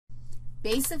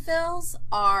Basophils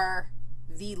are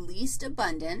the least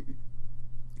abundant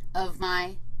of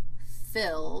my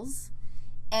phils,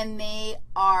 and they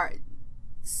are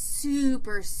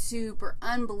super, super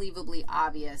unbelievably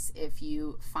obvious if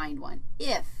you find one,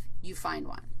 if you find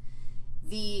one.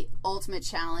 The ultimate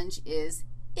challenge is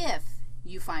if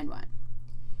you find one,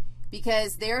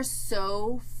 because they're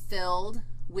so filled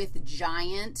with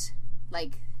giant,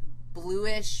 like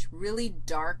bluish, really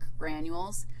dark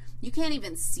granules. You can't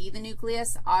even see the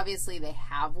nucleus. Obviously, they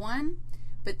have one,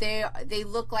 but they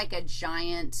look like a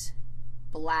giant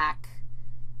black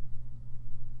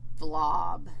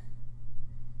blob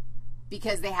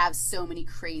because they have so many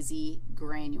crazy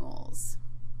granules.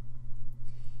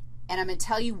 And I'm going to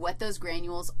tell you what those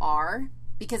granules are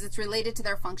because it's related to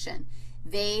their function.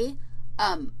 They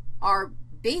are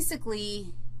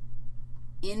basically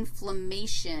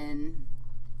inflammation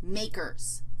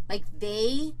makers. Like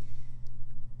they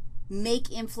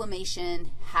make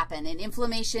inflammation happen. And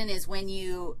inflammation is when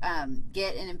you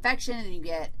get an infection and you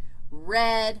get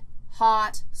red,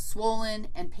 hot, swollen,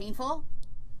 and painful.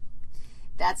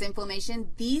 That's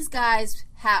inflammation. These guys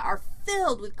are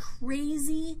filled with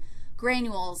crazy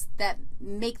granules that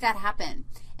make that happen.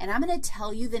 And I'm going to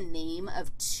tell you the name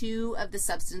of two of the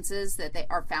substances that they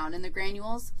are found in the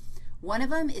granules. One of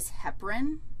them is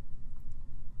heparin.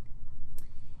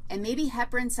 And maybe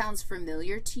heparin sounds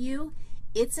familiar to you.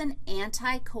 It's an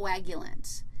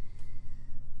anticoagulant.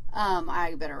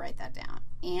 I better write that down.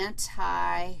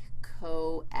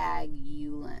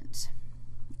 Anticoagulant.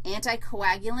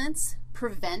 Anticoagulants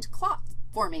prevent clot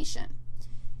formation.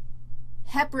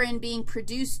 Heparin being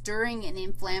produced during an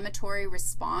inflammatory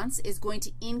response is going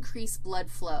to increase blood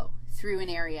flow through an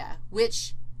area,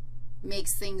 which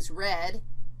makes things red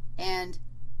and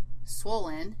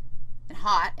swollen and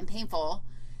hot and painful,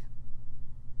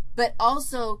 but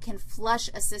also can flush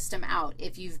a system out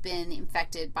if you've been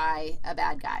infected by a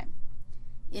bad guy.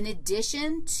 In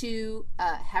addition to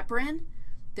heparin,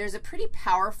 there's a pretty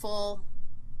powerful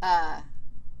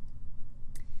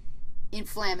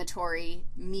inflammatory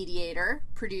mediator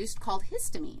produced called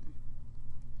histamine.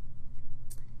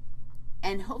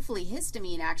 And hopefully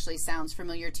histamine actually sounds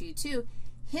familiar to you too.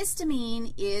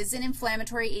 Histamine is an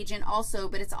inflammatory agent also,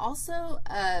 but it's also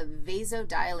a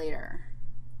vasodilator.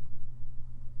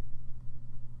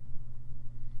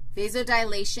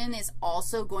 Vasodilation is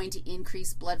also going to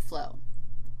increase blood flow.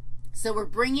 So we're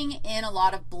bringing in a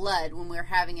lot of blood when we're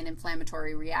having an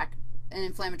inflammatory reaction.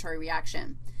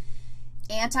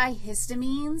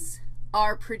 Antihistamines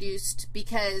are produced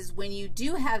because when you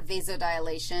do have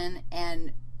vasodilation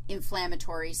and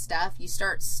inflammatory stuff, you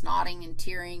start snotting and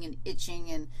tearing and itching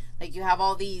and like you have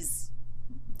all these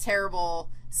terrible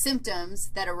symptoms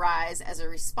that arise as a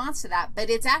response to that, but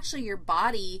it's actually your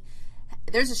body.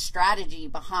 There's a strategy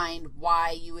behind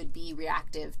why you would be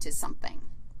reactive to something.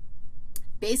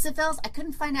 Basophils, I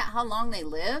couldn't find out how long they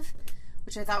live,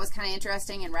 which I thought was kind of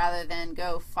interesting, and rather than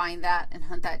go find that and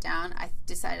hunt that down, I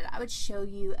decided I would show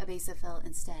you a basophil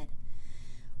instead.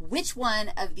 Which one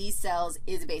of these cells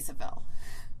is a basophil?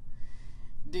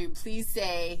 Dude, please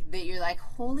say that you're like,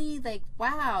 holy, like,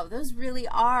 wow, those really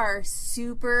are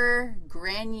super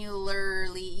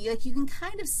granularly, like you can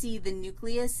kind of see the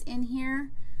nucleus in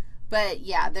here. But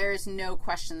yeah, there's no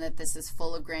question that this is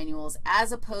full of granules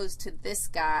as opposed to this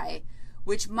guy,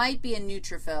 which might be a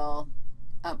neutrophil,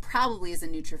 probably is a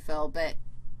neutrophil, but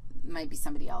might be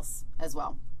somebody else as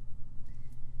well.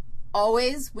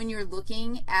 Always when you're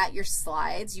looking at your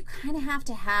slides, you kind of have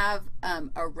to have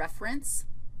a reference.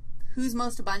 Who's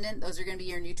most abundant? Those are going to be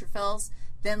your neutrophils.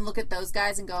 Then look at those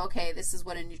guys and go, okay, this is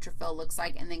what a neutrophil looks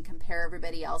like, and then compare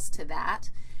everybody else to that.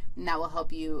 And that will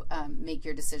help you make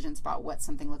your decisions about what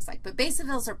something looks like. But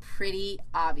basophils are pretty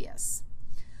obvious.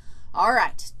 All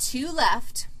right, two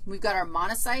left. We've got our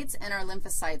monocytes and our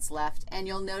lymphocytes left, and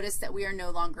you'll notice that we are no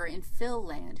longer in fill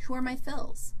land. Who are my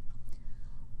fills?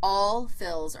 All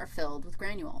fills are filled with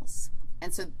granules,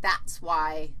 and so that's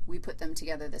why we put them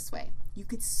together this way. You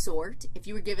could sort, if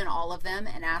you were given all of them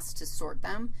and asked to sort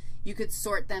them, you could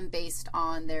sort them based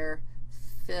on their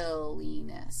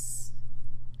filliness.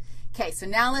 Okay, so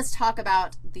now let's talk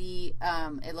about the,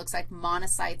 it looks like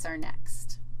monocytes are next.